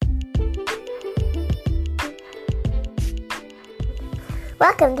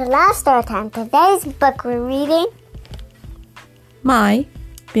Welcome to Last Story Time. Today's book we're reading, My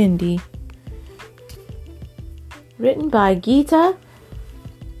Bindi. Written by Gita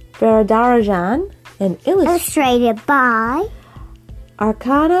Varadarajan and illustrated by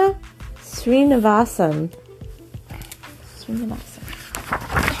Archana Sreenivasan.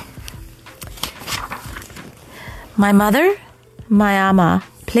 My mother, my ama,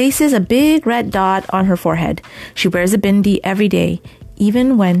 places a big red dot on her forehead. She wears a bindi every day,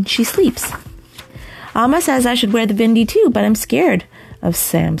 even when she sleeps. Amma says I should wear the bindi too, but I'm scared of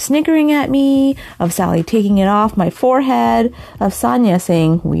Sam snickering at me, of Sally taking it off my forehead, of Sanya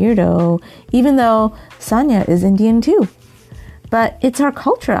saying weirdo, even though Sanya is Indian too. But it's our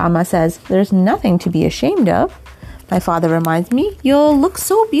culture, Amma says. There's nothing to be ashamed of. My father reminds me, you'll look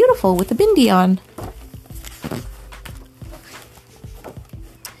so beautiful with the bindi on.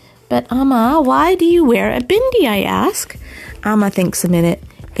 But Amma, why do you wear a bindi, I ask. Amma thinks a minute.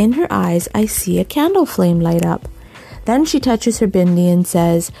 In her eyes, I see a candle flame light up. Then she touches her bindi and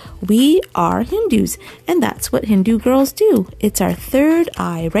says, we are Hindus, and that's what Hindu girls do. It's our third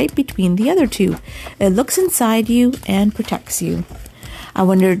eye right between the other two. It looks inside you and protects you. I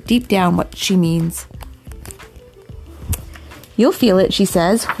wonder deep down what she means. You'll feel it, she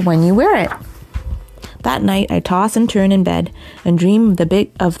says, when you wear it. That night, I toss and turn in bed and dream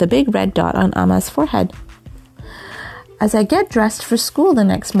of the big red dot on Amma's forehead. As I get dressed for school the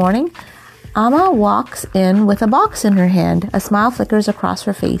next morning, Amma walks in with a box in her hand. A smile flickers across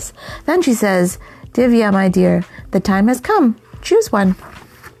her face. Then she says, Divya, my dear, the time has come. Choose one.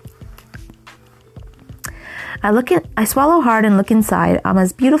 I swallow hard and look inside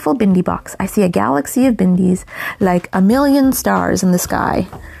Amma's beautiful bindi box. I see a galaxy of bindis, like a million stars in the sky.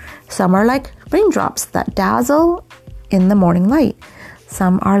 Some are like raindrops that dazzle in the morning light.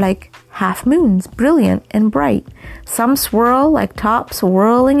 Some are like half moons, brilliant and bright. Some swirl like tops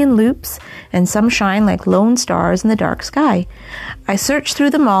whirling in loops, and some shine like lone stars in the dark sky. I search through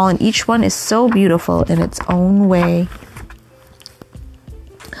them all, and each one is so beautiful in its own way.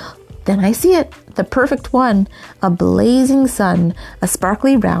 Then I see it, the perfect one, a blazing sun, a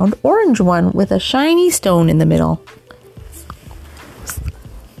sparkly round orange one with a shiny stone in the middle.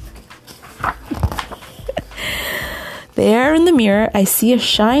 There in the mirror, I see a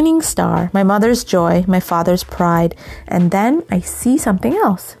shining star, my mother's joy, my father's pride, and then I see something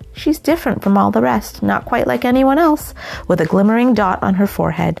else. She's different from all the rest, not quite like anyone else, with a glimmering dot on her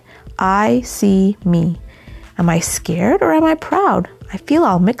forehead. I see me. Am I scared or am I proud? I feel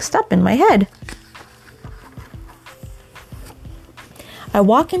all mixed up in my head. I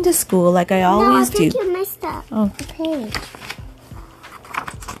walk into school like I always do. No, I think you messed up. Oh. The page.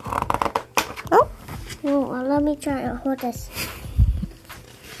 Oh. No, let me try to hold this.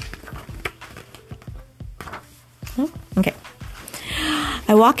 Okay.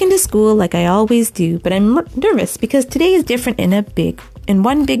 I walk into school like I always do, but I'm nervous because today is different in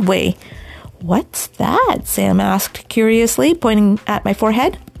one big way. What's that? Sam asked curiously, pointing at my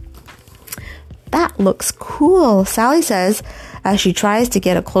forehead. That looks cool, Sally says as she tries to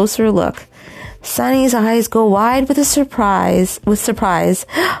get a closer look. Sunny's eyes go wide with surprise.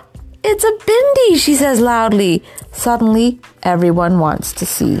 It's a bindi, she says loudly. Suddenly, everyone wants to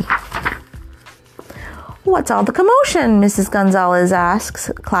see. What's all the commotion? Mrs. Gonzalez asks,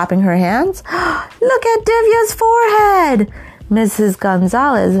 clapping her hands. Look at Divya's forehead! Mrs.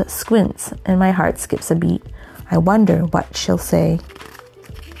 Gonzalez squints, and my heart skips a beat. I wonder what she'll say.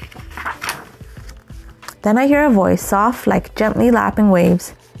 Then I hear a voice, soft like gently lapping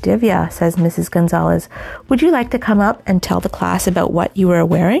waves. Divya, says Mrs. Gonzalez, would you like to come up and tell the class about what you are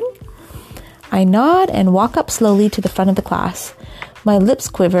wearing? I nod and walk up slowly to the front of the class. My lips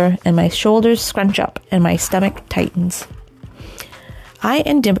quiver and my shoulders scrunch up and my stomach tightens. I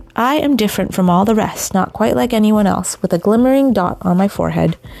am different from all the rest, not quite like anyone else, with a glimmering dot on my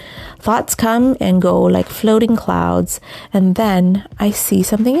forehead. Thoughts come and go like floating clouds, and then I see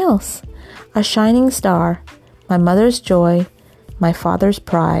something else. A shining star, my mother's joy, my father's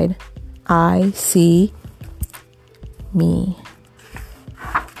pride. I see me.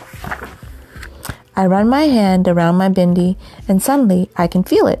 I run my hand around my bindi, and suddenly I can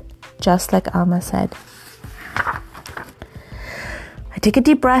feel it, just like Amma said. I take a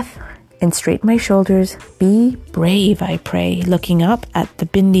deep breath and straighten my shoulders. Be brave, I pray, looking up at the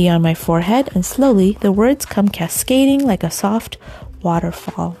bindi on my forehead, and slowly the words come cascading like a soft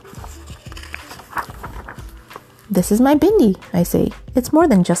waterfall. This is my bindi, I say. It's more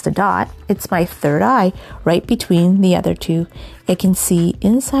than just a dot. It's my third eye, right between the other two. It can see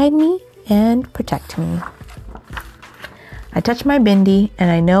inside me and protect me. I touch my bindi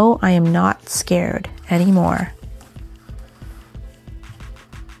and I know I am not scared anymore.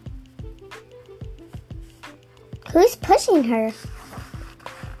 Who's pushing her?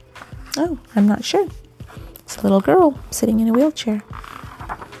 Oh, I'm not sure. It's a little girl sitting in a wheelchair.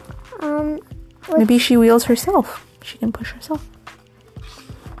 Maybe she wheels herself. She can push herself.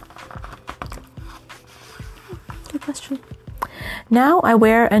 Good question. Now I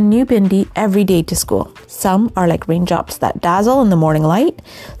wear a new bindi every day to school. Some are like raindrops that dazzle in the morning light.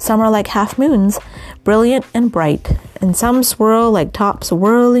 Some are like half moons, brilliant and bright. And some swirl like tops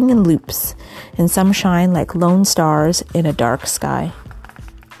whirling in loops. And some shine like lone stars in a dark sky.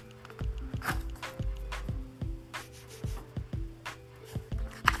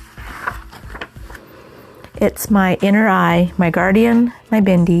 It's my inner eye, my guardian, my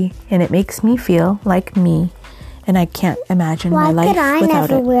bindi, and it makes me feel like me. And I can't imagine my life without it. Why could I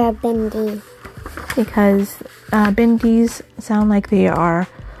never wear a bindi? Because bindis sound like they are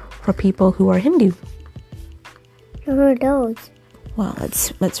for people who are Hindu. Who are those? Well,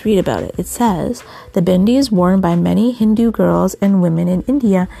 let's read about it. It says, the bindi is worn by many Hindu girls and women in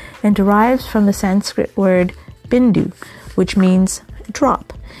India and derives from the Sanskrit word bindu, which means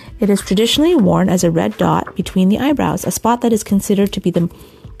drop. It is traditionally worn as a red dot between the eyebrows, a spot that is considered to be the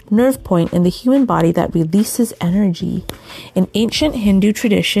nerve point in the human body that releases energy. In ancient Hindu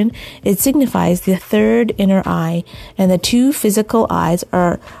tradition, it signifies the third inner eye, and the two physical eyes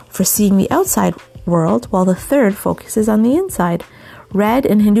are for seeing the outside world, while the third focuses on the inside. Red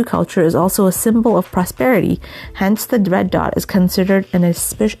in Hindu culture is also a symbol of prosperity, hence the red dot is considered an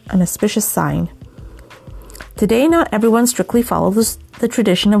auspicious sign. Today, not everyone strictly follows the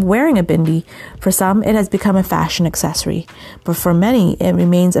tradition of wearing a bindi. For some, it has become a fashion accessory, but for many, it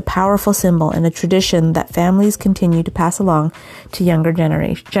remains a powerful symbol and a tradition that families continue to pass along to younger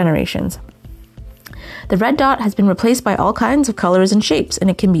generations. The red dot has been replaced by all kinds of colors and shapes, and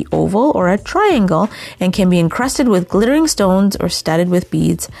it can be oval or a triangle and can be encrusted with glittering stones or studded with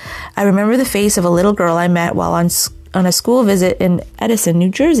beads. I remember the face of a little girl I met while on a school visit in Edison, New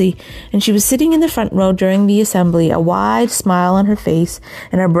Jersey, and she was sitting in the front row during the assembly, a wide smile on her face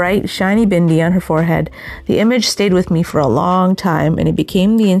and a bright, shiny bindi on her forehead. The image stayed with me for a long time, and it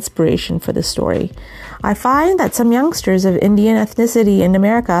became the inspiration for the story. I find that some youngsters of Indian ethnicity in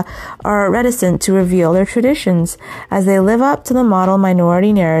America are reticent to reveal their traditions. As they live up to the model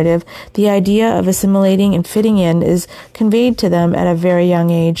minority narrative, the idea of assimilating and fitting in is conveyed to them at a very young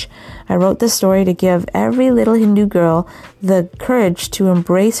age. I wrote this story to give every little Hindu girl the courage to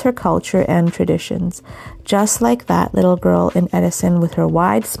embrace her culture and traditions, just like that little girl in Edison with her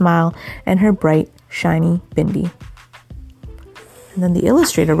wide smile and her bright, shiny bindi. And then the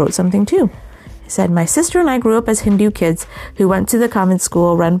illustrator wrote something too. Said, my sister and I grew up as Hindu kids who went to the convent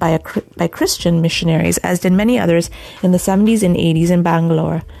school run by Christian missionaries, as did many others in the 70s and 80s in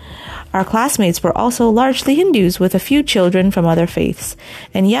Bangalore. Our classmates were also largely Hindus with a few children from other faiths.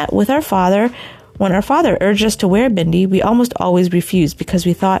 And yet, when our father urged us to wear bindi, we almost always refused because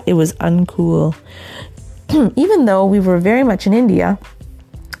we thought it was uncool. Even though we were very much in India,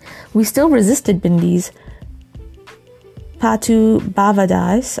 we still resisted bindis. Patu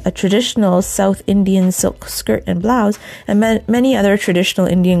bavadas, a traditional South Indian silk skirt and blouse, and many other traditional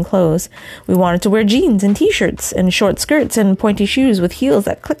Indian clothes. We wanted to wear jeans and t-shirts and short skirts and pointy shoes with heels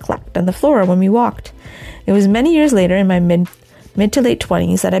that click-clacked on the floor when we walked. It was many years later in my mid to late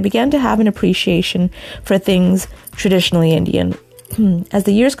 20s that I began to have an appreciation for things traditionally Indian. As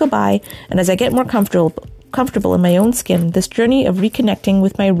the years go by and as I get more comfortable in my own skin, this journey of reconnecting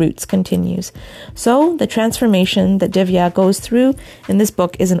with my roots continues. So, the transformation that Divya goes through in this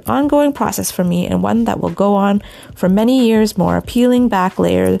book is an ongoing process for me, and one that will go on for many years more, peeling back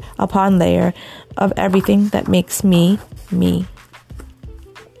layer upon layer of everything that makes me, me.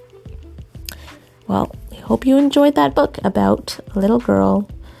 Well, I hope you enjoyed that book about a little girl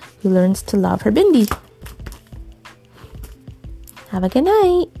who learns to love her bindi. Have a good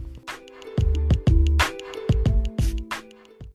night.